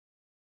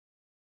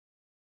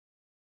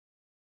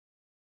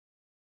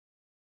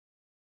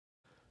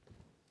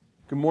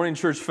Good morning,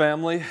 church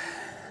family.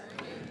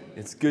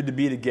 It's good to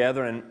be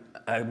together, and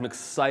I'm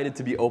excited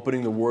to be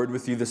opening the Word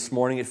with you this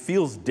morning. It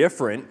feels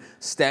different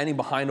standing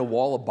behind a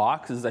wall of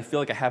boxes. I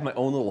feel like I have my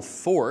own little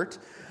fort.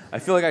 I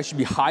feel like I should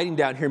be hiding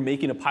down here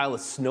making a pile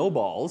of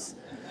snowballs.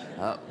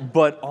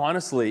 But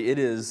honestly, it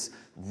is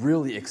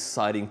really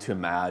exciting to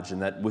imagine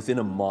that within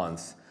a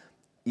month,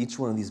 each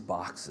one of these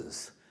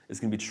boxes is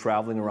going to be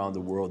traveling around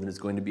the world and is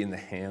going to be in the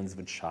hands of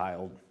a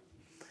child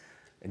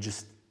and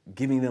just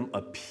giving them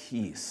a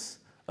piece,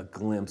 a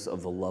glimpse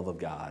of the love of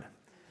God.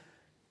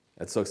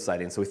 That's so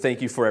exciting. So we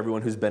thank you for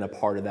everyone who's been a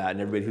part of that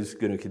and everybody who's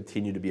going to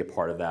continue to be a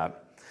part of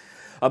that.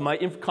 My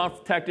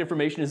contact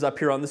information is up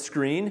here on the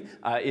screen.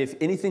 If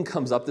anything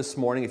comes up this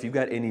morning, if you've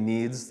got any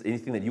needs,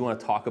 anything that you want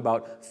to talk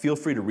about, feel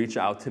free to reach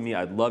out to me.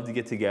 I'd love to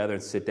get together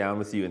and sit down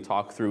with you and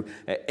talk through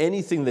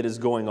anything that is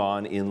going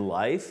on in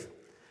life.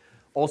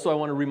 Also, I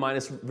want to remind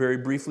us very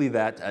briefly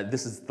that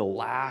this is the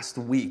last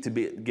week to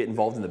get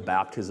involved in the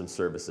baptism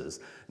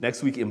services.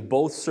 Next week in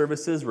both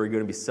services, we're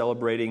going to be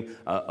celebrating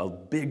a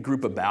big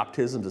group of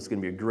baptisms. It's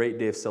going to be a great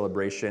day of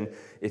celebration.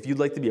 If you'd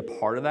like to be a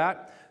part of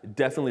that,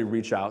 definitely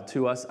reach out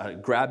to us.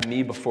 Grab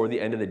me before the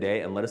end of the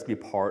day and let us be a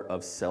part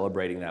of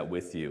celebrating that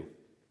with you.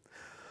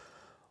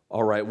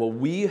 All right, well,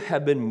 we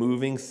have been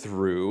moving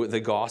through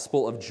the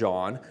Gospel of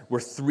John.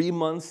 We're 3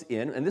 months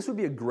in, and this would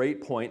be a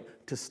great point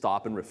to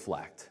stop and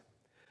reflect.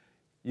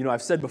 You know,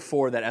 I've said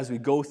before that as we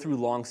go through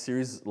long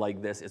series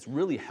like this, it's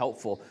really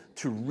helpful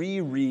to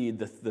reread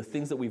the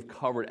things that we've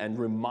covered and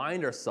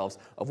remind ourselves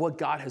of what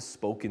God has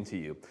spoken to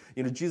you.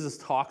 You know, Jesus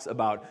talks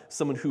about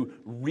someone who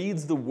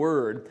reads the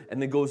word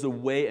and then goes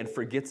away and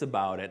forgets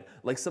about it,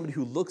 like somebody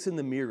who looks in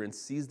the mirror and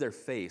sees their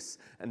face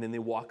and then they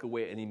walk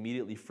away and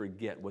immediately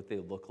forget what they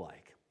look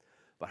like.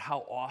 But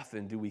how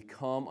often do we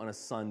come on a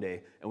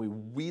Sunday and we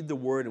read the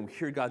word and we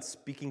hear God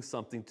speaking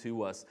something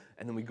to us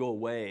and then we go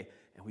away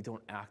and we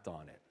don't act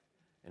on it?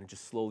 And it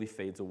just slowly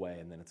fades away,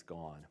 and then it's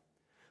gone.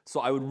 So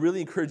I would really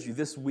encourage you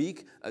this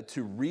week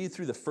to read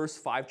through the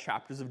first 5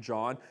 chapters of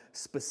John,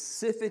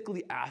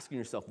 specifically asking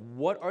yourself,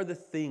 what are the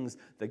things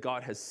that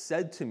God has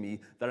said to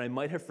me that I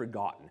might have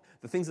forgotten,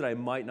 the things that I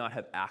might not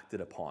have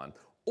acted upon?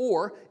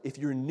 Or if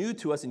you're new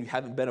to us and you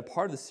haven't been a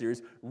part of the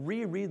series,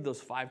 reread those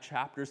 5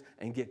 chapters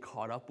and get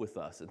caught up with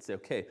us and say,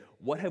 okay,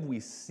 what have we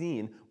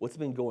seen? What's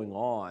been going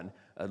on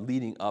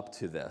leading up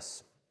to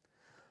this?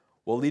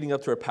 Well, leading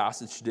up to our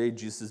passage today,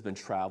 Jesus has been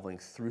traveling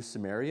through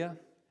Samaria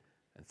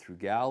and through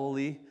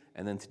Galilee,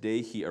 and then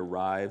today he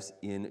arrives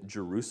in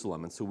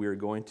Jerusalem. And so we are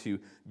going to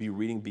be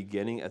reading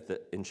beginning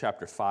in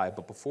chapter 5.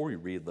 But before we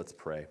read, let's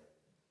pray.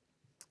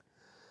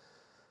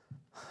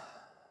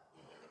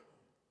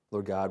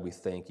 Lord God, we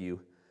thank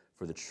you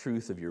for the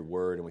truth of your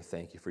word, and we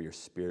thank you for your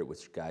Spirit,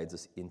 which guides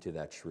us into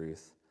that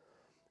truth.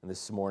 And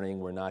this morning,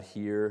 we're not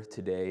here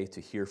today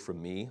to hear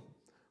from me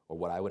or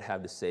what I would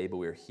have to say, but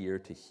we are here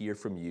to hear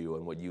from you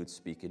and what you would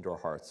speak into our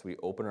hearts. We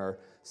open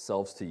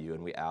ourselves to you,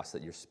 and we ask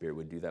that your Spirit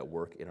would do that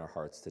work in our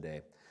hearts today.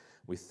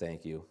 We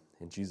thank you.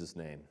 In Jesus'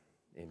 name,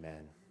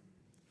 amen.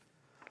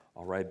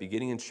 All right,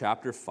 beginning in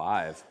chapter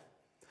 5.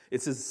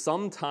 It says,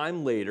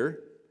 sometime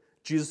later,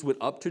 Jesus went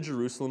up to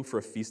Jerusalem for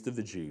a feast of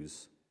the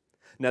Jews.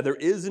 Now there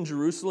is in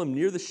Jerusalem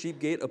near the sheep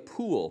gate a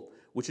pool,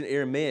 which in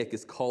Aramaic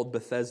is called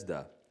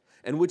Bethesda,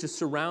 and which is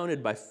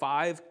surrounded by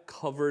 5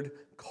 covered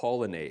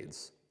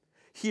colonnades.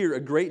 Here, a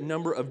great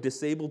number of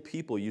disabled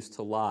people used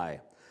to lie,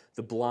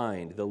 the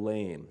blind, the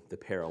lame, the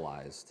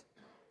paralyzed.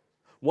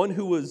 One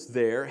who was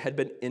there had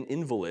been an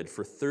invalid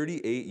for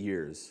 38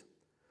 years.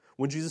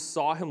 When Jesus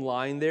saw him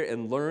lying there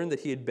and learned that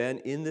he had been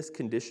in this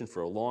condition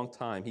for a long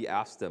time, he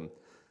asked him,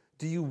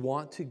 "Do you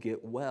want to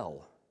get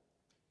well?"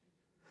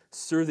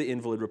 "Sir," the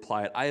invalid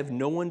replied, "I have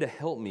no one to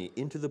help me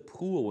into the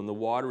pool when the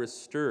water is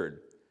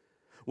stirred.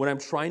 When I'm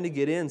trying to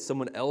get in,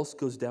 someone else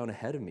goes down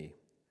ahead of me."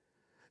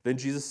 Then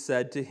Jesus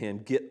said to him,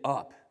 "Get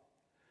up,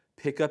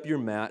 pick up your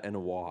mat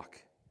and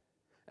walk."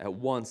 At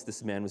once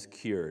this man was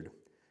cured.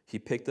 He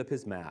picked up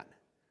his mat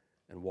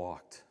and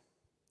walked.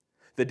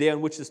 The day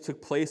on which this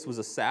took place was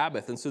a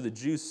Sabbath, and so the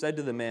Jews said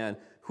to the man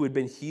who had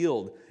been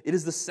healed, "It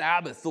is the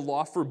Sabbath. The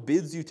law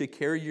forbids you to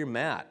carry your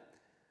mat."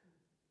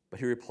 But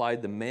he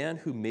replied, "The man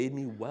who made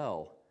me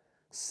well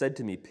said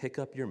to me, 'Pick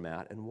up your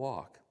mat and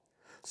walk.'"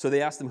 So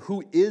they asked him,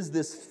 "Who is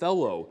this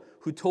fellow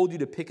who told you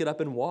to pick it up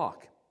and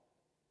walk?"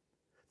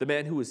 The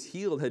man who was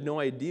healed had no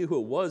idea who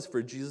it was,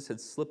 for Jesus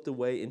had slipped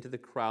away into the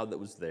crowd that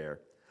was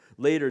there.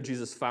 Later,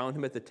 Jesus found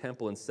him at the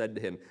temple and said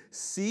to him,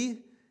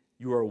 "See,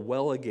 you are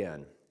well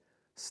again.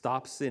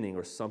 Stop sinning,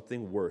 or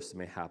something worse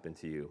may happen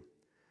to you."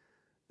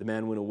 The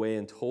man went away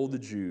and told the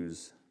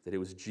Jews that it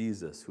was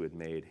Jesus who had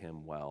made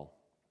him well.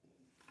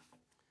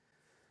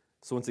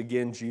 So once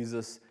again,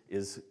 Jesus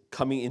is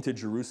coming into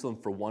Jerusalem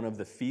for one of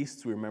the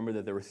feasts. We remember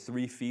that there were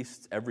 3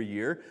 feasts every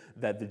year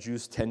that the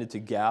Jews tended to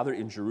gather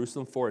in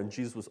Jerusalem for, and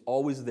Jesus was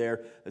always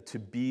there to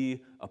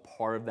be a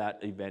part of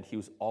that event. He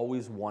was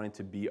always wanting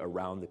to be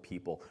around the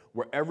people.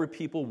 Wherever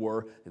people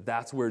were,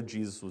 that's where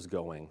Jesus was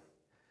going.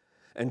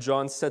 And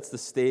John sets the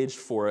stage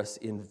for us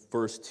in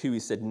verse 2. He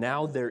said,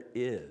 "Now there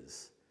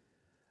is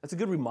That's a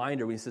good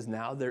reminder when he says,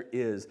 now there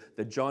is,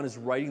 that John is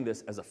writing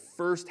this as a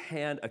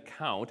first-hand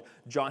account.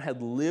 John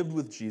had lived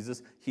with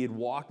Jesus, he had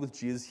walked with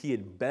Jesus, he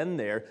had been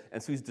there,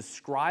 and so he's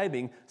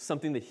describing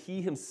something that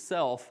he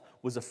himself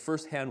was a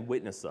first-hand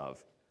witness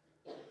of.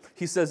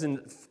 He says in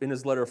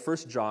his letter of 1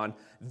 John,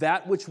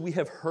 that which we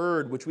have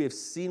heard, which we have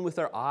seen with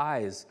our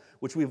eyes,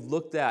 which we have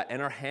looked at,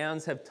 and our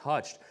hands have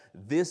touched,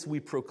 this we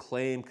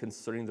proclaim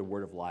concerning the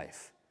word of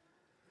life.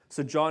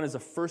 So John is a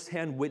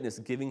first-hand witness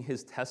giving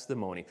his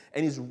testimony,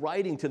 and he's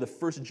writing to the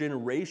first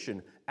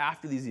generation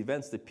after these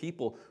events, the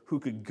people who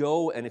could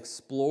go and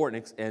explore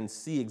and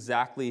see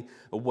exactly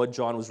what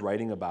John was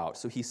writing about.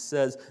 So he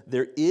says,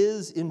 there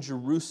is in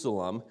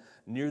Jerusalem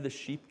near the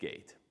sheep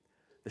gate.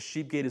 The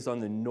sheep gate is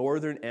on the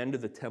northern end of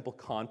the temple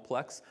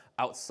complex,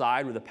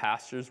 outside where the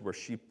pastures where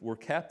sheep were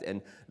kept,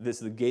 and this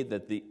is the gate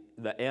that the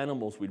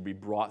animals would be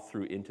brought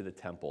through into the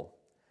temple.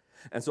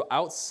 And so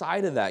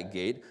outside of that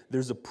gate,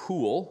 there's a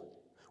pool,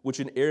 which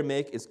in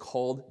Aramaic is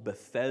called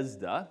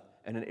Bethesda,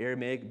 and in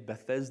Aramaic,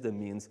 Bethesda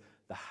means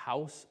the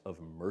house of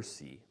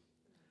mercy.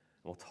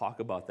 And we'll talk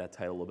about that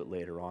title a little bit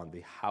later on,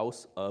 the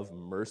house of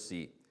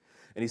mercy.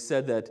 And he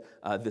said that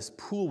this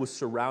pool was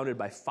surrounded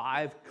by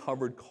 5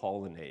 covered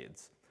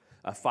colonnades,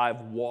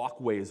 5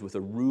 walkways with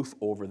a roof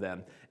over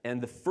them. And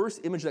the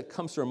first image that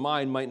comes to our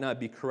mind might not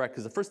be correct,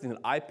 because the first thing that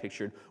I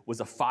pictured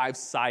was a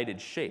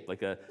 5-sided shape,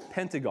 like a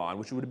pentagon,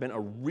 which would have been a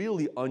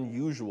really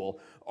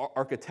unusual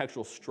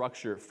architectural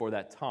structure for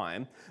that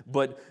time.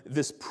 But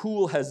this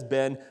pool has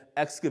been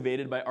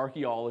excavated by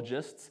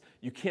archaeologists.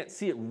 You can't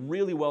see it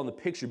really well in the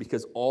picture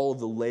because all of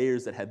the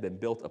layers that had been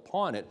built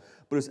upon it,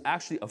 but it's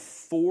actually a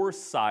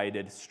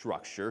 4-sided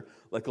structure,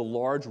 like a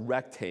large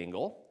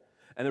rectangle.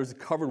 And there was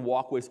covered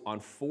walkways on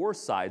 4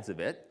 sides of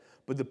it,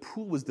 but the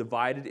pool was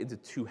divided into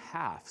 2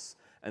 halves,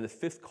 and the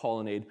 5th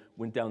colonnade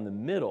went down the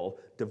middle,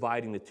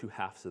 dividing the 2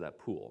 halves of that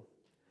pool.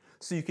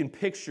 So you can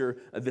picture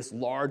this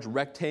large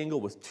rectangle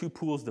with 2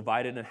 pools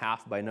divided in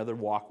half by another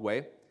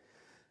walkway,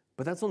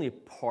 but that's only a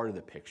part of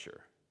the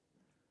picture.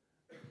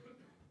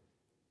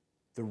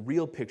 The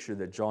real picture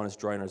that John is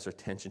drawing our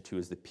attention to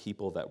is the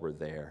people that were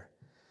there.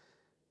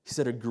 He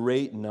said a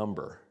great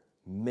number,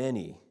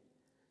 many.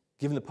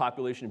 Given the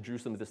population of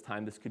Jerusalem at this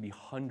time, this could be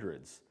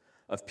hundreds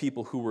of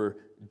people who were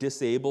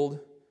disabled,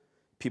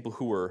 people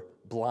who were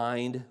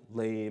blind,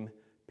 lame,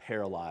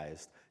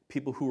 paralyzed,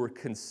 people who were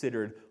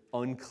considered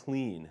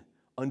unclean,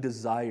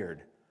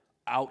 undesired,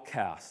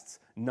 outcasts,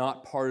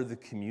 not part of the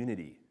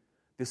community.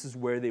 This is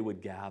where they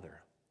would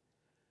gather.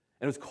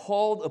 And it was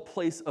called a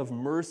place of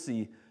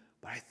mercy,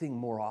 but I think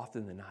more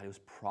often than not, it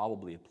was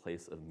probably a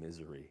place of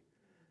misery.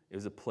 It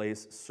was a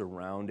place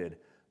surrounded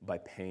by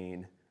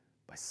pain,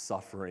 by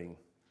suffering,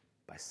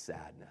 by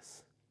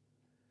sadness.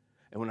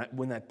 And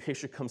when that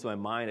picture comes to my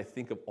mind, I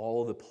think of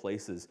all the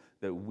places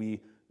that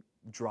we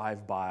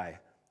drive by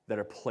that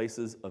are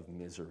places of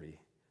misery,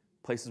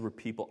 places where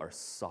people are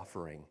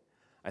suffering.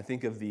 I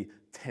think of the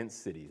tent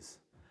cities.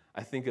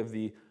 I think of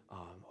the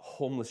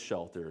homeless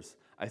shelters.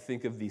 I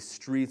think of the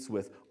streets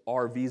with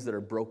RVs that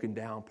are broken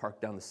down,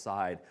 parked down the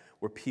side,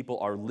 where people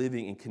are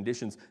living in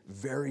conditions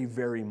very,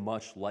 very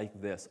much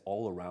like this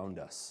all around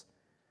us.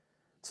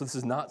 So this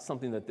is not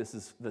something that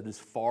is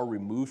far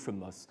removed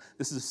from us.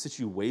 This is a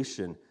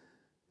situation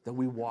that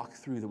we walk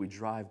through, that we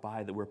drive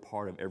by, that we're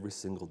part of every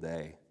single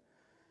day.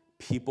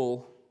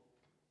 People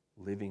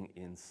living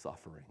in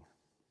suffering.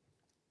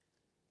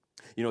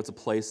 You know, it's a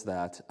place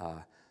that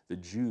the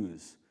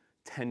Jews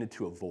tended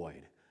to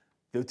avoid.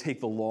 They would take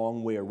the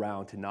long way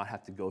around to not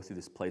have to go through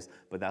this place,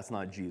 but that's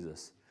not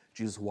Jesus.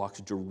 Jesus walks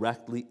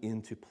directly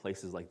into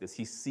places like this.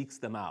 He seeks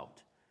them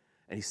out,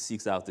 and he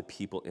seeks out the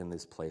people in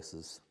these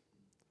places.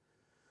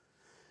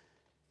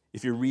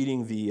 If you're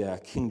reading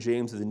the King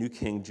James or the New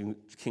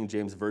King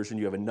James Version,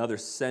 you have another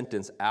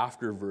sentence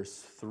after verse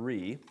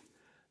 3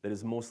 that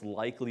is most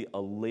likely a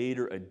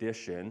later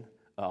addition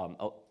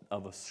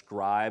of a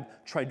scribe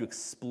trying to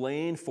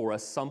explain for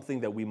us something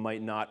that we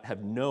might not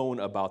have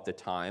known about the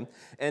time.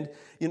 And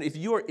if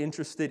you are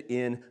interested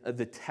in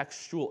the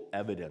textual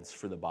evidence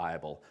for the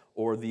Bible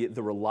or the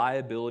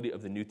reliability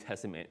of the New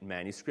Testament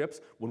manuscripts,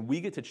 when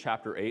we get to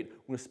chapter 8,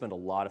 we're going to spend a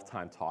lot of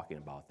time talking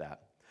about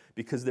that,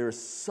 because there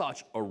is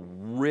such a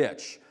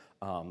rich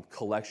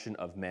collection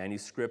of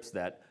manuscripts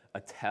that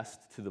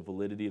attest to the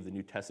validity of the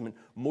New Testament,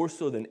 more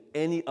so than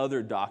any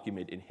other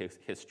document in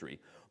history,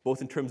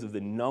 both in terms of the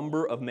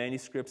number of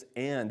manuscripts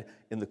and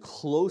in the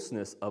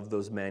closeness of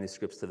those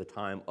manuscripts to the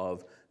time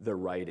of their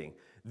writing.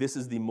 This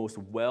is the most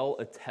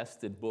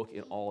well-attested book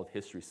in all of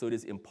history, so it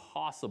is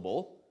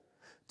impossible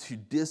to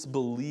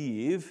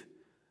disbelieve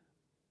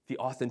the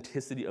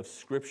authenticity of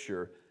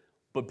Scripture,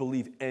 but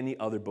believe any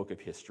other book of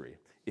history.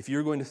 If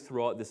you're going to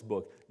throw out this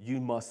book, you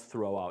must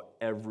throw out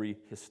every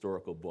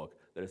historical book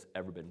that has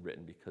ever been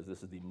written, because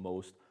this is the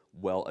most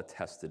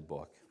well-attested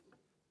book.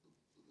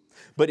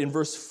 But in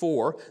verse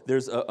 4,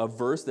 there's a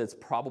verse that's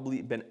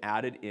probably been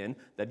added in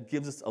that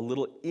gives us a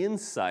little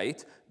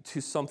insight to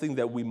something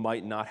that we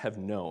might not have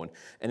known.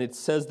 And it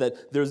says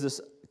that there's this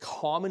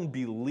common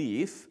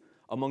belief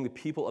among the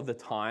people of the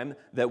time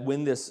that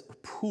when this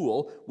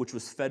pool, which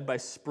was fed by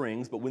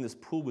springs, but when this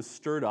pool was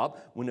stirred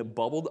up, when it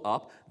bubbled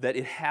up, that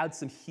it had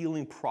some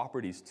healing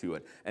properties to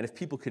it. And if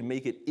people could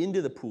make it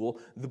into the pool,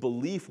 the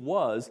belief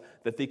was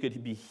that they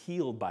could be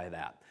healed by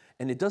that.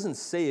 And it doesn't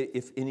say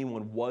if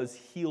anyone was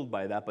healed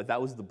by that, but that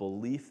was the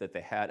belief that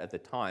they had at the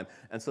time.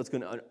 And so it's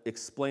going to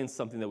explain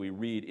something that we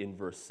read in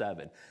verse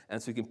 7.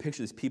 And so you can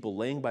picture these people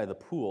laying by the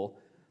pool,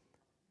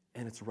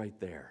 and it's right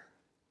there.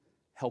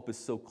 Help is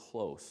so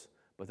close,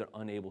 but they're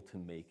unable to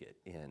make it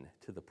in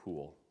to the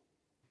pool.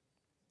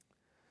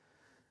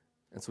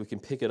 And so we can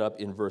pick it up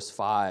in verse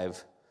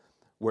 5,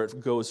 where it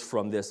goes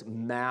from this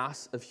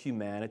mass of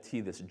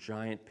humanity, this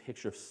giant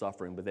picture of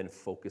suffering, but then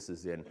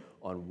focuses in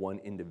on one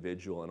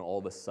individual, and all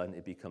of a sudden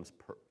it becomes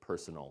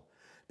personal,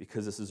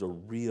 because this is a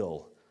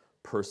real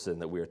person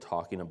that we are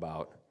talking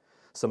about,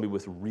 somebody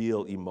with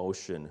real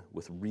emotion,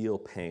 with real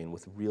pain,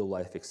 with real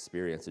life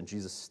experience, and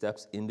Jesus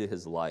steps into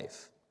his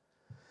life.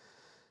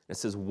 It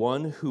says,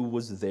 one who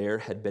was there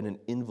had been an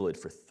invalid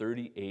for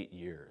 38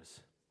 years.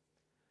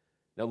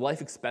 Now,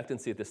 life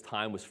expectancy at this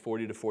time was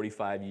 40 to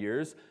 45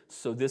 years,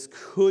 so this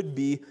could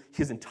be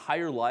his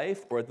entire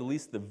life, or at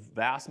least the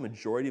vast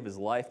majority of his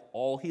life.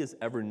 All he has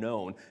ever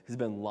known has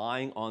been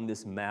lying on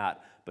this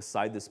mat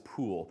beside this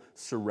pool,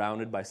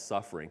 surrounded by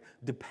suffering,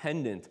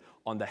 dependent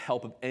on the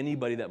help of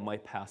anybody that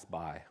might pass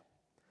by.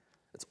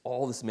 That's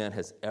all this man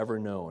has ever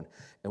known.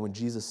 And when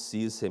Jesus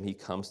sees him, he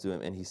comes to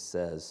him and he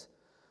says,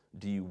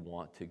 do you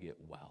want to get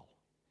well?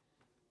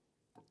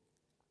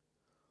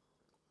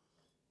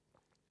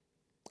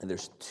 And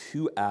there's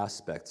two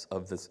aspects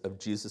of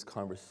Jesus'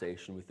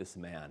 conversation with this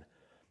man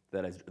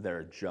that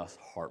are just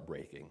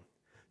heartbreaking.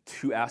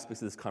 Two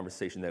aspects of this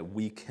conversation that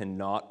we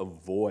cannot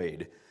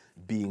avoid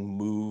being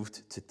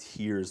moved to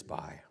tears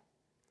by.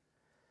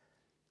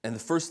 And the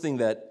first thing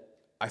that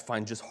I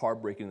find just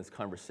heartbreaking in this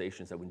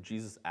conversation is that when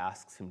Jesus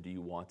asks him, do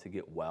you want to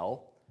get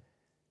well?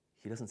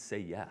 He doesn't say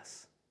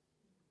yes.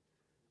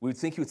 We would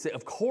think he would say,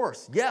 of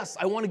course, yes,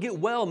 I want to get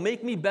well,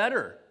 make me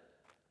better.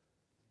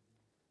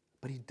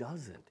 But he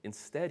doesn't.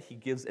 Instead, he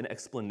gives an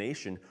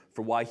explanation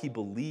for why he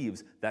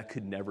believes that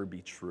could never be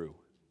true.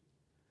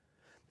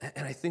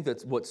 And I think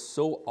that's what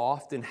so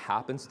often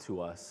happens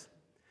to us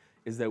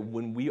is that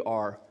when we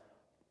are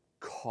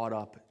caught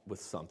up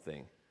with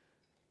something,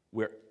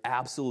 we're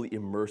absolutely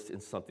immersed in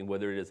something,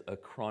 whether it is a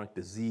chronic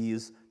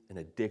disease, an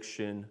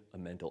addiction, a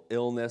mental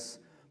illness,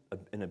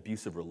 an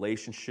abusive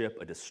relationship,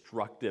 a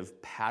destructive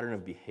pattern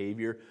of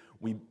behavior,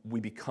 we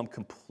become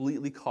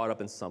completely caught up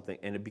in something,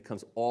 and it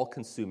becomes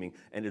all-consuming,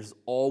 and it is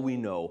all we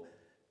know,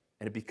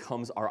 and it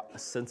becomes our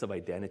sense of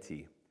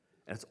identity,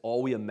 and it's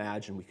all we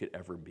imagine we could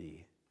ever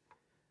be.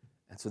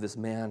 And so this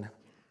man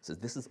says,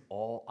 this is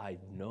all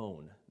I've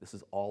known. This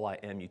is all I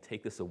am. You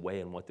take this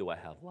away, and what do I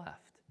have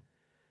left?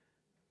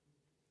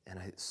 And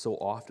so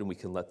often we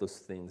can let those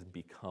things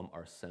become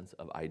our sense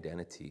of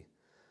identity.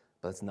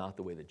 But that's not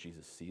the way that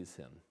Jesus sees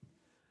him.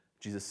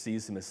 Jesus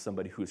sees him as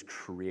somebody who is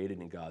created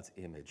in God's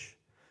image,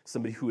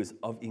 somebody who is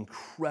of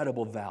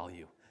incredible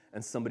value,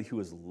 and somebody who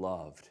is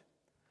loved.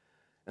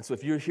 And so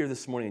if you're here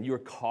this morning and you're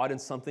caught in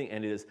something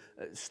and it is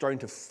starting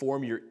to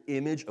form your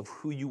image of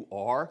who you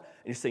are,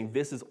 and you're saying,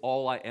 this is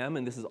all I am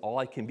and this is all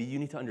I can be, you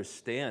need to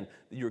understand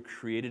that you're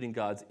created in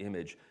God's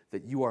image,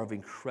 that you are of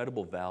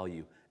incredible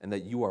value, and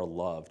that you are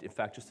loved. In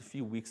fact, just a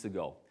few weeks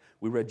ago,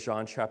 we read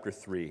John chapter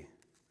 3.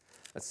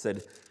 That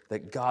said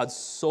that God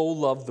so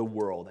loved the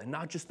world, and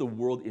not just the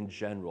world in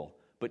general,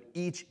 but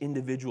each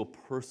individual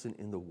person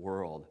in the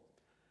world,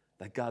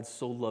 that God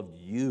so loved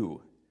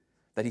you,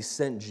 that he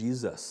sent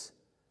Jesus,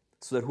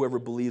 so that whoever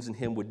believes in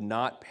him would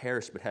not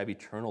perish but have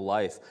eternal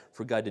life.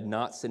 For God did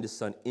not send his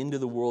Son into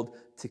the world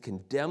to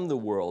condemn the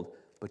world,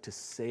 but to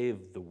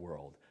save the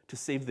world, to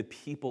save the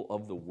people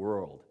of the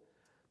world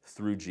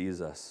through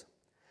Jesus.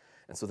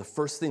 And so the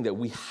first thing that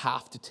we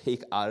have to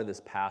take out of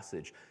this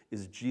passage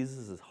is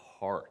Jesus'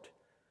 heart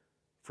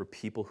for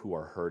people who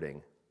are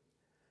hurting.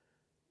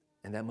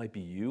 And that might be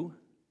you,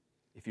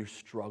 if you're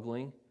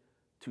struggling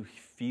to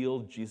feel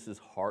Jesus'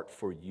 heart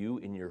for you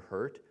in your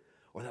hurt.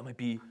 Or that might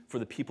be for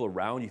the people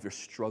around you, if you're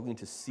struggling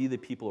to see the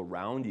people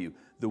around you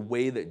the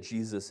way that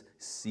Jesus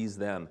sees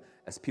them,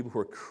 as people who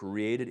are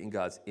created in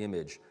God's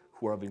image,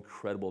 who are of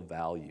incredible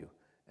value,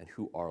 and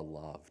who are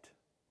loved.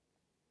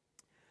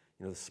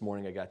 You know, this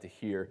morning I got to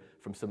hear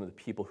from some of the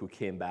people who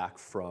came back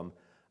from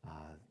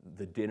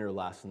the dinner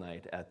last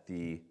night at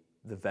the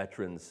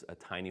Veterans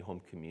Tiny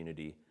Home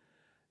Community,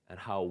 and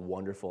how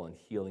wonderful and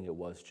healing it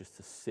was just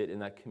to sit in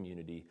that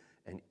community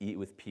and eat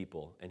with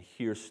people and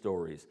hear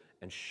stories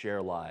and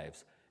share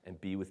lives and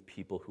be with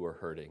people who are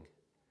hurting.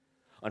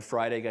 On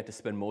Friday, I got to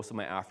spend most of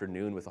my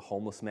afternoon with a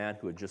homeless man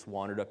who had just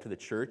wandered up to the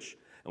church,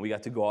 and we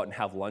got to go out and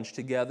have lunch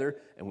together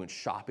and went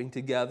shopping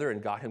together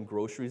and got him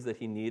groceries that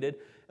he needed,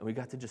 and we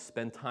got to just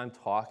spend time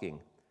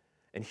talking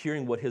and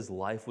hearing what his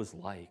life was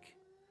like.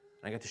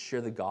 And I got to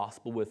share the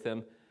gospel with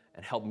him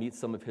and help meet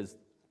some of his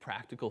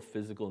practical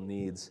physical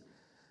needs.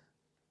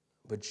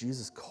 But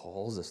Jesus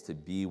calls us to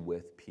be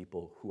with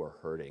people who are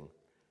hurting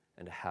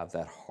and to have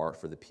that heart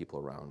for the people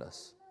around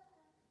us.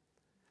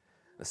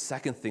 The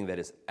second thing that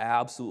is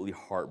absolutely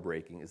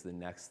heartbreaking is the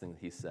next thing that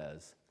he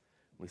says.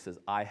 When he says,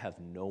 I have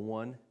no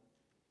one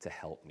to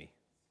help me.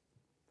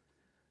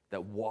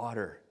 That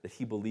water that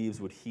he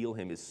believes would heal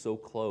him is so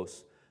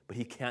close, but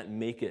he can't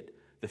make it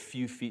the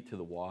few feet to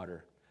the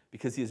water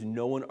because he has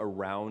no one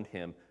around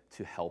him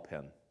to help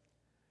him.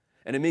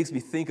 And it makes me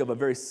think of a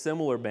very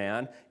similar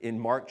man in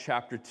Mark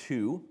chapter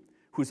 2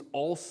 who's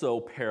also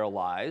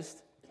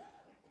paralyzed,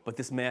 but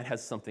this man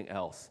has something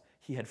else.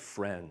 He had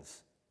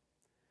friends.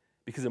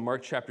 Because in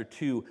Mark chapter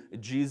 2,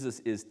 Jesus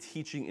is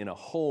teaching in a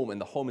home,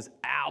 and the home is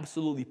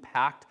absolutely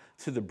packed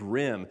to the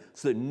brim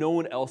so that no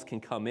one else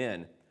can come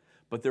in.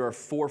 But there are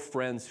 4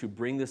 friends who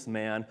bring this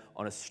man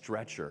on a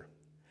stretcher.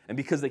 And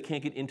because they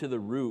can't get into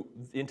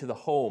the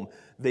home,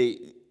 they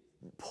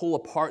pull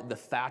apart the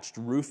thatched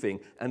roofing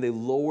and they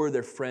lower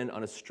their friend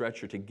on a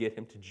stretcher to get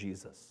him to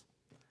Jesus.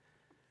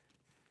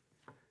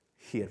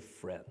 He had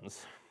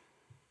friends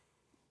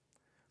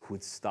who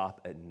would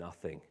stop at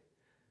nothing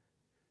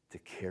to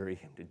carry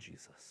him to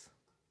Jesus.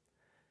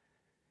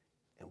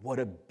 And what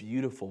a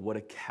beautiful, what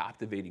a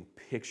captivating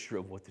picture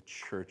of what the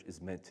church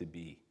is meant to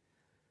be.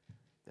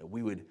 That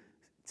we would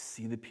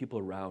see the people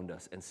around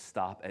us and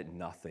stop at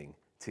nothing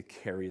to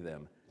carry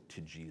them to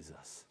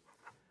Jesus.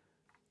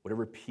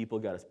 Whatever people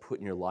God has put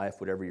in your life,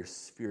 whatever your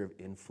sphere of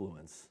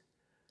influence,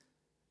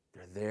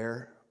 they're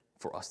there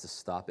for us to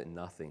stop at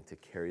nothing to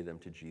carry them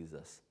to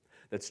Jesus.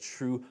 That's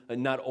true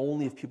not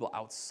only of people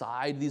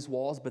outside these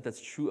walls, but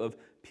that's true of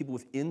people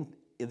within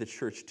the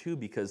church too,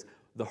 because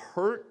the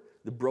hurt,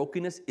 the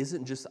brokenness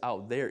isn't just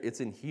out there,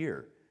 it's in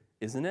here,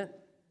 isn't it?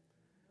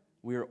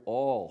 We are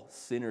all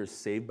sinners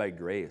saved by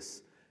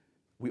grace.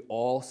 We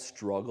all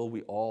struggle,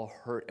 we all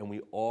hurt, and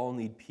we all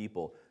need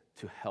people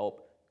to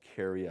help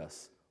carry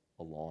us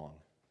along.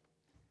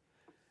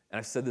 And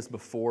I've said this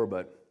before,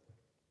 but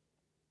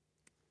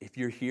if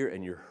you're here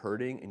and you're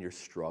hurting and you're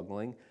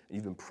struggling, and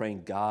you've been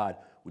praying, God,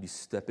 would you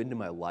step into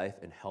my life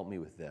and help me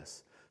with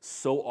this?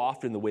 So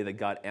often the way that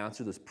God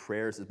answers those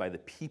prayers is by the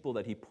people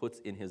that he puts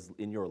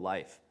in your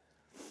life.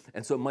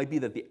 And so it might be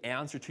that the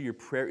answer to your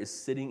prayer is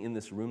sitting in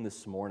this room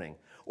this morning.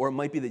 Or it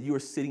might be that you are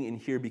sitting in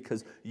here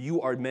because you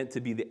are meant to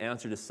be the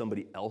answer to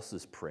somebody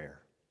else's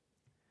prayer.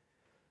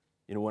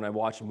 You know, when I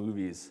watch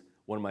movies,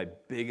 one of my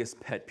biggest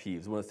pet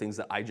peeves, one of the things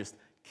that I just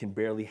can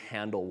barely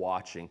handle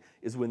watching,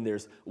 is when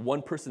there's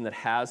one person that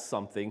has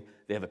something,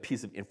 they have a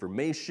piece of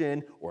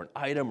information or an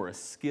item or a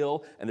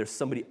skill, and there's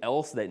somebody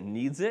else that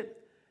needs it,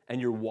 and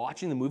you're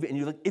watching the movie, and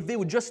you're like, if they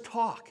would just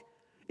talk,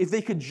 if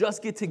they could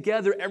just get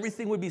together,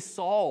 everything would be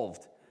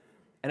solved.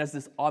 And as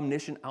this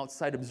omniscient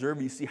outside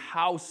observer, you see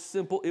how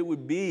simple it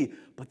would be,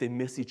 but they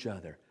miss each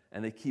other,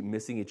 and they keep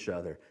missing each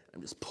other.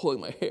 I'm just pulling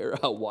my hair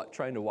out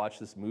trying to watch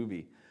this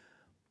movie.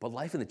 But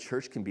life in the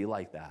church can be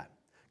like that,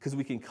 because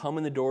we can come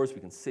in the doors,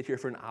 we can sit here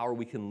for an hour,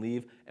 we can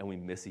leave, and we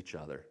miss each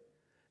other,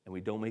 and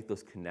we don't make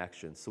those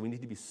connections. So we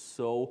need to be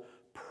so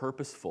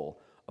purposeful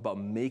about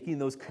making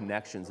those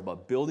connections,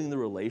 about building the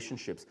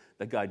relationships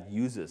that God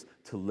uses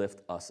to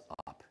lift us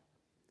up.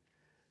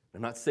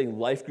 I'm not saying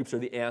life groups are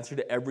the answer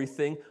to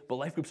everything, but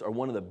life groups are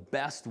one of the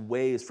best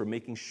ways for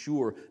making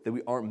sure that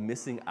we aren't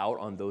missing out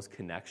on those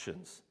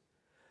connections.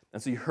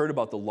 And so you heard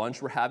about the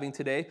lunch we're having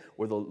today,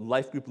 where the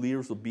life group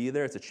leaders will be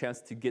there. It's a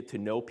chance to get to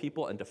know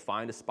people and to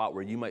find a spot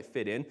where you might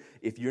fit in.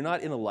 If you're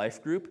not in a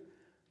life group,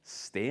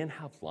 stay and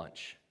have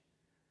lunch,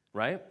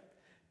 right?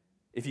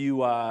 If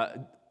you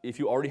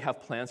already have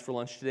plans for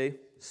lunch today,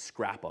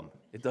 scrap them.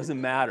 It doesn't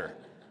matter.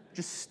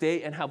 Just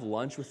stay and have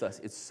lunch with us.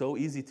 It's so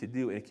easy to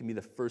do, and it can be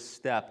the first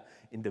step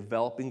in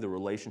developing the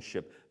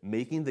relationship,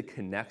 making the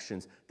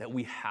connections that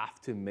we have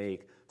to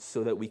make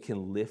so that we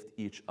can lift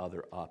each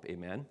other up.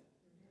 Amen?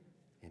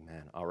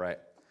 Amen. All right.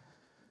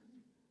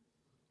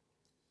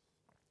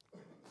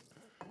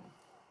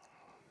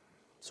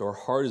 So our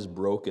heart is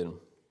broken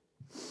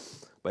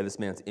by this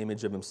man's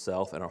image of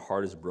himself, and our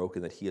heart is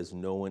broken that he has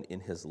no one in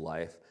his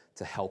life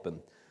to help him.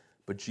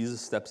 But Jesus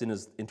steps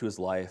into his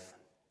life,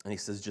 and he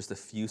says just a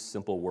few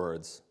simple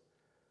words.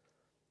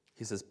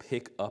 He says,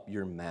 pick up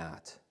your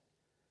mat.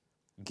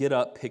 Get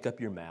up, pick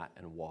up your mat,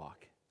 and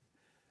walk.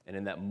 And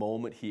in that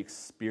moment, he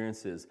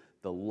experiences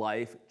the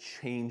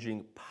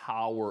life-changing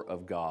power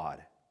of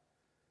God.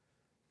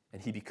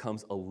 And he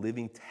becomes a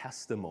living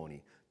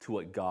testimony to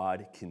what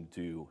God can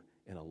do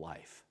in a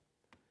life.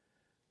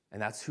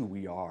 And that's who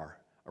we are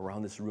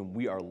around this room.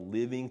 We are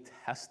living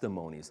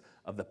testimonies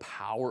of the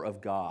power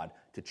of God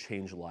to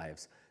change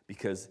lives.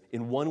 Because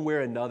in one way or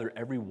another,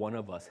 every one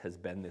of us has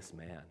been this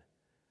man.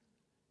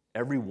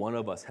 Every one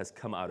of us has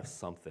come out of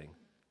something.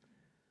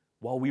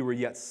 While we were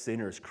yet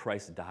sinners,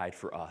 Christ died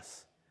for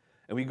us.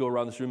 And we go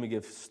around this room and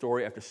give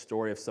story after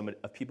story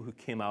of people who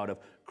came out of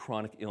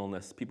chronic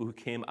illness, people who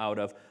came out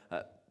of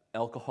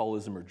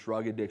alcoholism or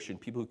drug addiction,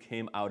 people who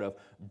came out of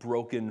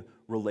broken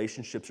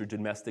relationships or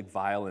domestic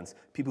violence,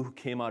 people who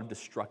came out of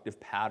destructive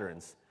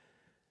patterns.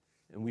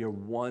 And we are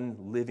one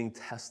living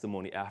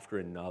testimony after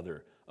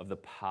another of the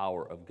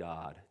power of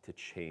God to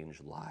change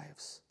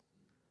lives.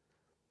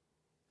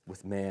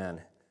 With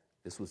man,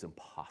 this was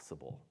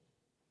impossible.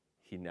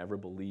 he never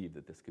believed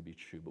that this could be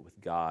true. But with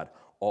God,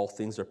 all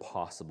things are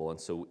possible. And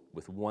so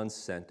with one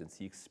sentence,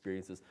 he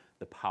experiences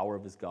the power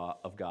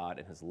of God,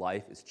 and his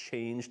life is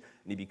changed,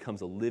 and he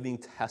becomes a living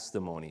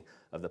testimony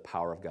of the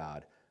power of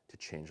God to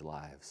change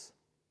lives.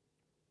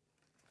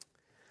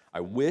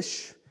 I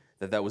wish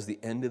that was the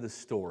end of the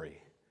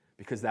story,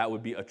 because that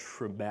would be a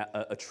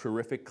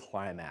terrific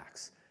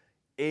climax.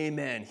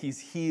 Amen. He's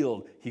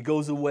healed. He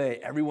goes away.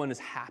 Everyone is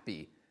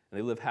happy, and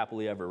they live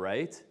happily ever,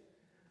 right?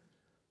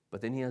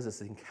 But then he has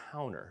this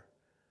encounter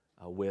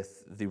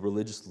with the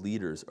religious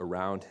leaders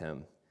around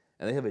him,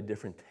 and they have a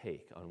different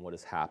take on what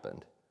has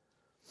happened.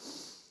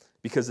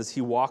 Because as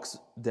he walks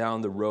down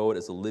the road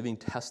as a living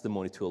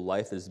testimony to a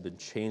life that has been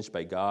changed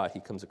by God, he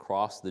comes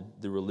across the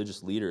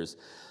religious leaders,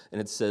 and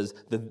it says,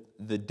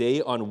 the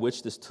day on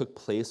which this took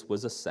place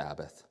was a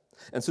Sabbath.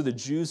 And so the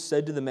Jews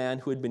said to the man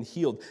who had been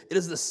healed, "It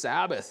is the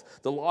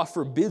Sabbath. The law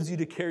forbids you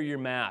to carry your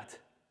mat."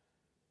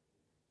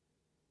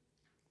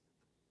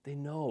 They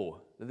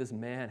know that this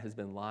man has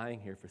been lying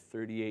here for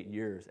 38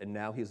 years, and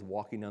now he is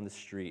walking down the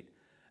street.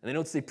 And they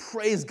don't say,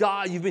 "Praise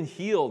God, you've been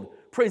healed.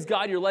 Praise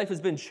God, your life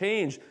has been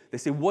changed." They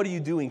say, "What are you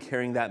doing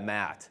carrying that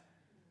mat?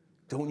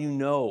 Don't you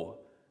know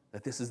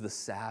that this is the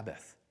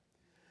Sabbath?"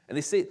 And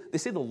they say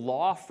the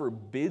law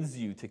forbids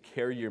you to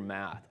carry your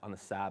mat on the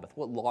Sabbath.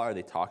 What law are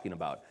they talking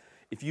about?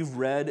 If you've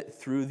read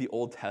through the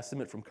Old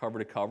Testament from cover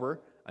to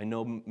cover, I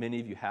know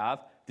many of you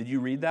have. Did you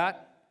read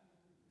that?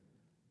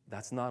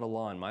 That's not a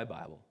law in my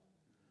Bible.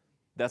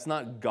 That's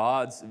not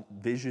God's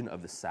vision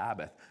of the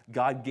Sabbath.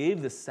 God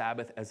gave the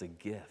Sabbath as a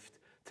gift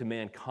to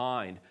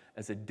mankind,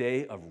 as a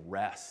day of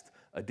rest,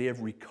 a day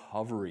of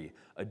recovery,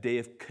 a day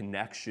of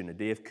connection, a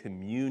day of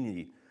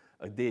community,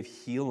 a day of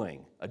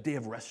healing, a day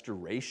of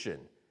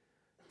restoration.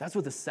 That's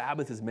what the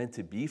Sabbath is meant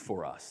to be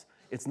for us.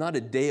 It's not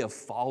a day of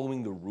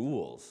following the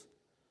rules.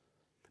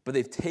 But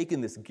they've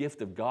taken this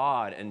gift of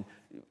God and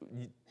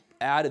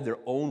added their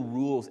own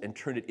rules and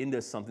turned it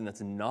into something that's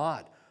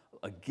not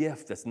a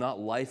gift, that's not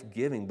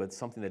life-giving, but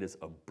something that is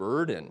a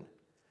burden.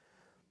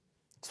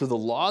 So the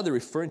law they're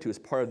referring to is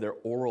part of their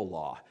oral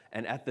law.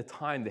 And at the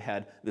time, they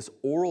had this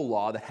oral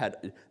law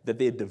that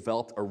they had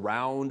developed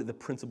around the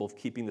principle of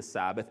keeping the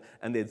Sabbath.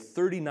 And they had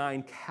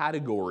 39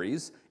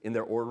 categories in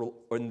their oral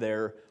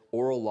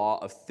law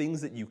of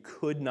things that you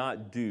could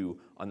not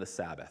do on the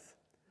Sabbath.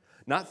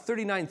 Not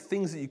 39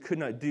 things that you could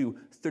not do,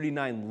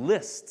 39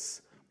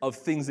 lists of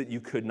things that you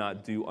could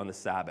not do on the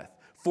Sabbath.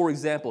 For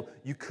example,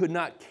 you could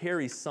not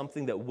carry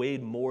something that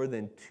weighed more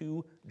than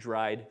 2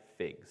 dried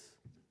figs.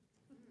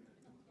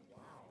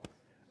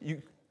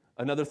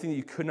 Another thing that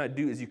you could not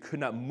do is you could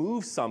not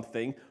move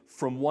something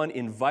from one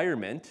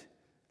environment,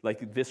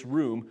 like this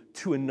room,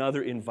 to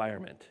another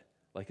environment,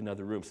 like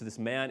another room. So this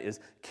man is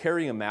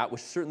carrying a mat,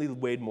 which certainly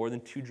weighed more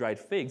than 2 dried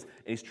figs,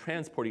 and he's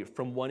transporting it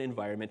from one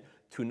environment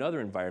to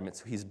another environment.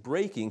 So he's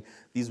breaking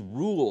these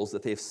rules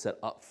that they've set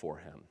up for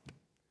him.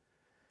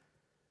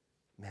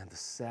 Man, the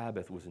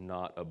Sabbath was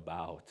not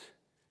about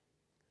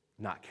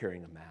not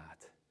carrying a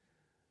mat.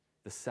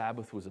 The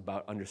Sabbath was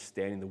about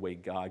understanding the way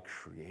God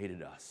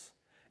created us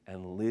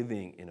and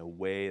living in a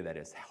way that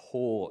is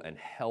whole and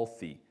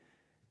healthy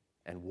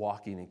and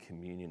walking in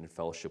communion and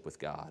fellowship with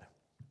God.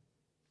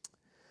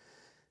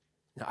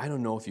 Now, I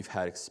don't know if you've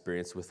had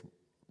experience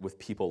with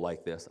people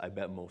like this. I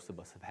bet most of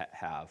us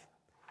have.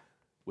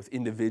 With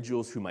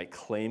individuals who might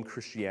claim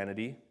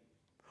Christianity,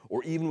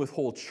 or even with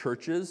whole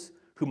churches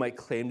who might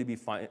claim to be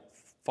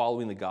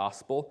following the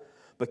gospel,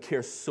 but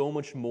care so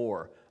much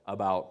more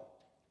about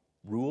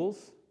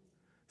rules,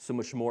 so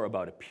much more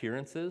about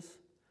appearances,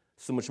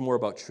 so much more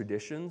about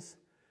traditions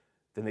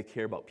than they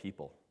care about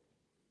people.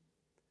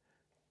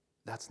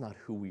 That's not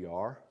who we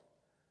are.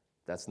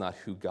 That's not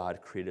who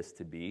God created us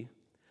to be.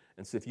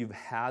 And so if you've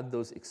had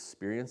those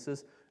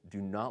experiences, do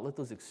not let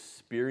those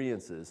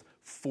experiences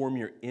form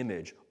your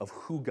image of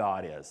who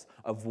God is,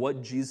 of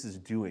what Jesus is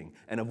doing,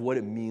 and of what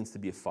it means to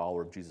be a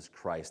follower of Jesus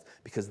Christ,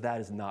 because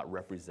that is not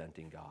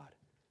representing God.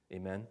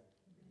 Amen?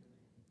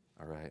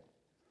 All right.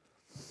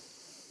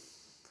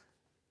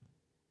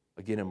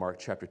 Again, in Mark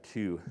chapter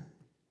 2,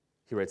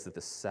 he writes that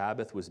the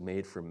Sabbath was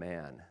made for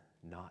man,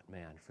 not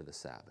man for the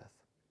Sabbath.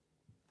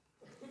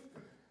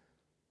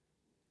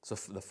 So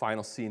the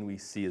final scene we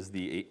see is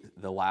the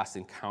last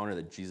encounter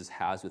that Jesus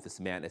has with this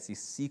man as he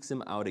seeks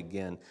him out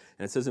again.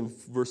 And it says in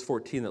verse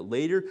 14 that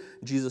later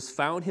Jesus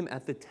found him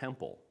at the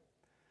temple.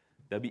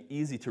 That'd be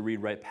easy to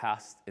read right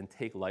past and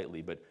take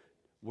lightly, but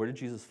where did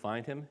Jesus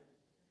find him?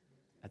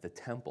 At the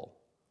temple.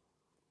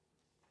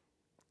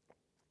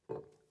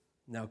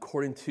 Now,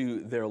 according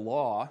to their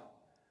law,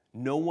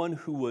 no one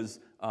who was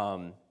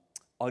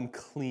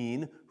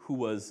unclean,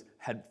 who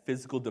had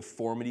physical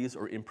deformities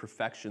or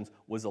imperfections,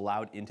 was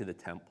allowed into the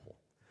temple.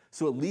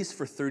 So at least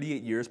for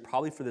 38 years,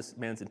 probably for this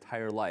man's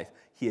entire life,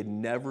 he had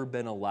never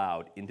been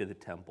allowed into the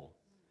temple.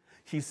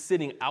 He's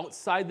sitting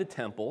outside the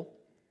temple,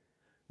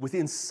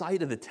 within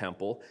sight of the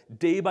temple,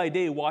 day by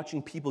day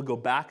watching people go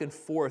back and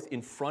forth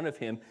in front of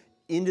him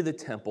into the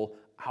temple,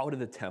 out of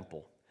the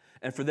temple.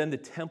 And for them, the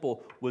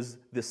temple was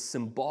this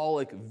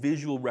symbolic,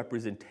 visual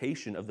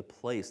representation of the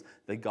place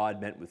that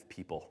God met with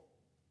people.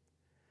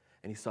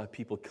 and he saw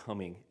people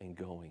coming and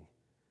going,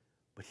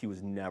 but he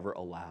was never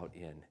allowed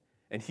in.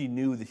 And he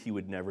knew that he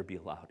would never be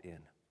allowed in.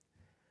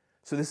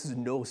 So this is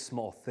no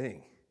small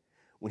thing.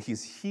 When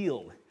he's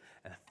healed,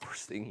 and the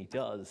first thing he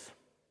does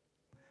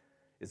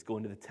is go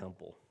into the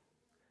temple,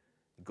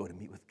 go to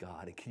meet with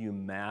God. And can you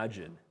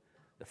imagine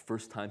the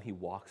first time he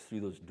walks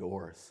through those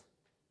doors?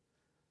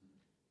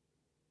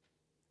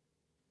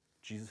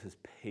 Jesus has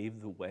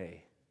paved the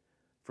way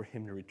for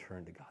him to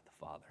return to God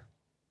the Father.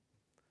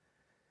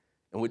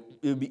 And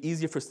it would be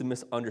easier for us to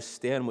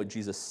misunderstand what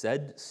Jesus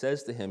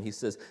says to him. He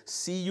says,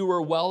 "See, you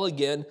are well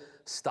again.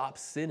 Stop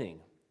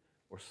sinning,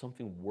 or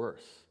something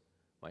worse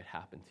might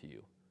happen to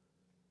you."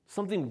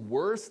 Something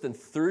worse than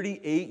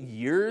 38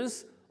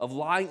 years of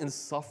lying and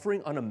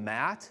suffering on a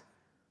mat?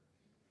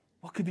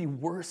 What could be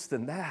worse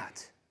than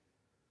that?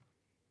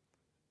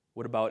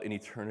 What about an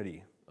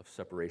eternity of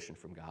separation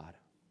from God?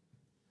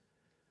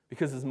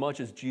 Because as much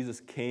as Jesus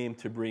came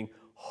to bring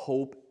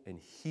hope and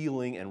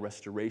healing and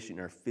restoration in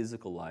our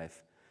physical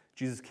life,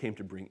 Jesus came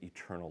to bring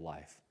eternal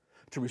life,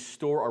 to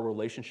restore our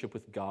relationship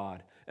with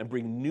God and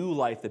bring new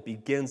life that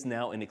begins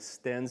now and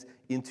extends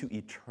into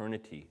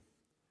eternity.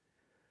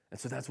 And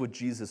so that's what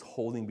Jesus is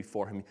holding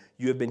before him.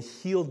 You have been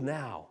healed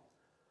now,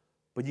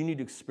 but you need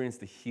to experience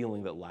the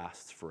healing that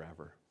lasts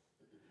forever.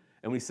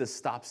 And when he says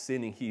stop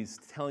sinning, he's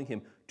telling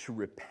him to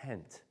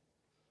repent.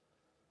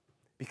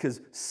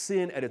 Because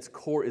sin at its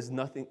core is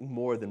nothing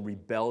more than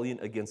rebellion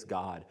against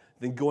God,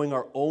 than going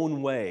our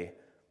own way,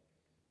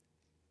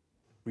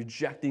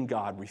 rejecting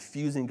God,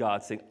 refusing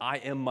God, saying, I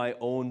am my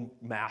own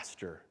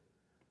master.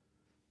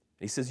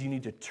 And he says you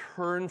need to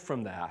turn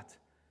from that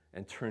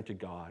and turn to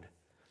God,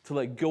 to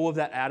let go of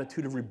that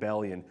attitude of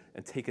rebellion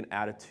and take an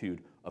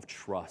attitude of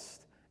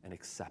trust and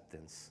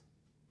acceptance.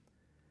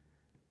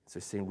 So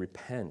he's saying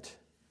repent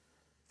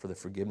for the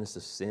forgiveness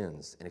of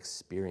sins and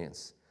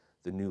experience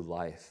the new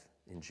life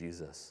in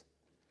Jesus.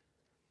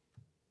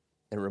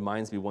 And it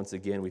reminds me once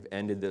again, we've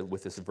ended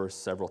with this verse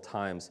several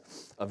times,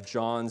 of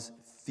John's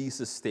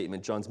thesis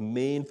statement, John's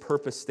main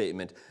purpose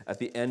statement at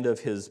the end of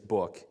his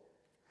book.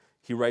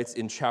 He writes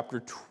in chapter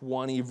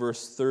 20,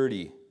 verse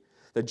 30,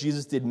 that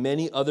Jesus did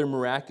many other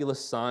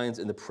miraculous signs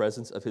in the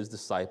presence of his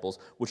disciples,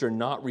 which are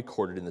not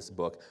recorded in this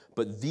book,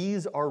 but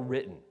these are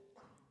written.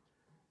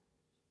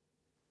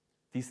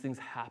 These things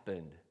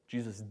happened.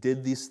 Jesus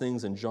did these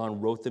things, and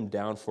John wrote them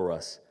down for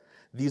us.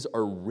 These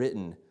are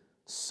written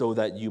so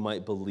that you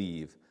might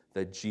believe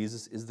that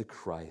Jesus is the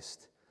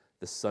Christ,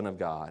 the Son of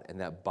God, and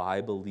that by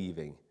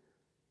believing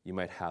you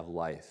might have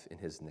life in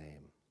his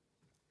name.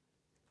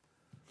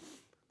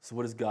 So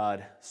what has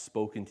God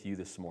spoken to you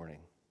this morning?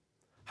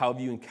 How have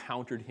you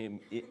encountered him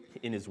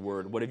in his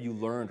word? What have you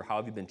learned, or how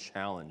have you been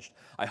challenged?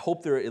 I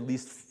hope there are at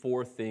least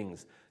 4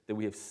 things that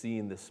we have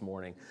seen this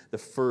morning. The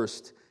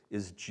first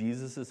is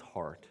Jesus'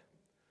 heart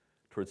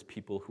towards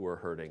people who are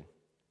hurting.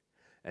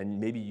 And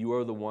maybe you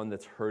are the one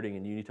that's hurting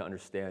and you need to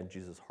understand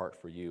Jesus' heart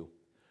for you.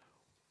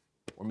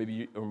 Or maybe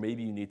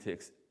you need to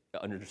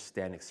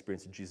understand and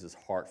experience Jesus'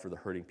 heart for the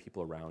hurting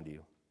people around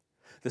you.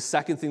 The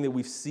second thing that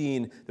we've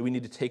seen that we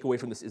need to take away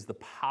from this is the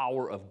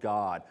power of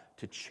God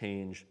to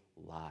change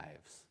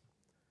lives.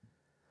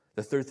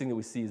 The third thing that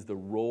we see is the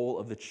role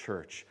of the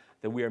church,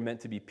 that we are meant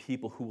to be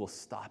people who will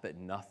stop at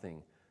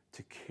nothing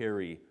to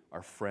carry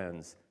our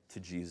friends to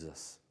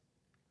Jesus.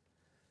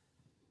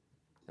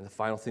 And the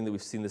final thing that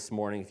we've seen this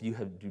morning, if you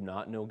do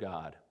not know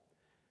God,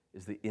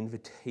 is the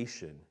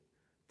invitation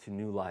to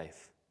new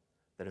life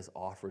that is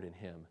offered in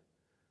him.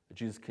 That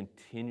Jesus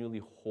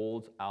continually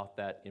holds out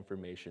that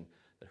information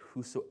that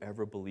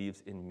whosoever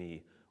believes in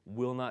me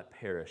will not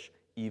perish,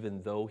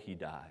 even though he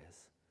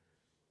dies,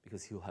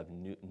 because he will have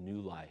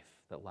new life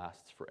that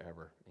lasts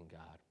forever in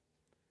God.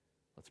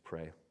 Let's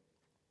pray.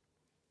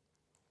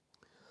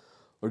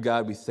 Lord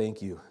God, we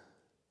thank you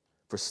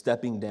for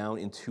stepping down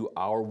into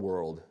our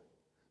world,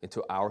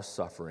 into our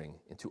suffering,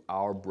 into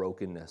our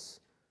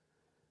brokenness,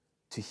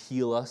 to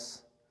heal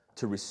us,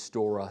 to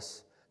restore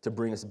us, to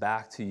bring us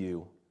back to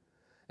you,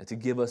 and to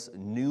give us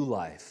new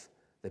life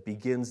that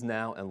begins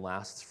now and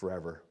lasts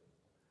forever.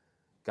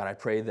 God, I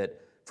pray that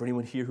for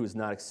anyone here who has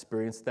not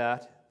experienced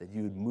that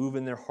you would move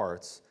in their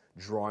hearts,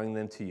 drawing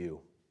them to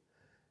you.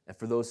 And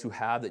for those who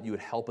have, that you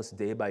would help us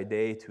day by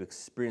day to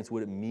experience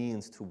what it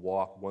means to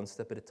walk one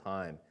step at a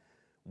time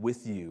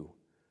with you,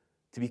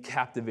 to be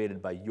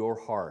captivated by your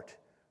heart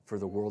for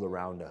the world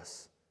around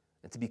us,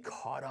 and to be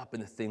caught up in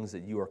the things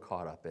that you are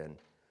caught up in.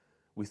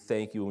 We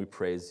thank you and we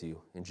praise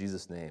you. In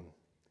Jesus' name,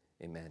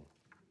 amen.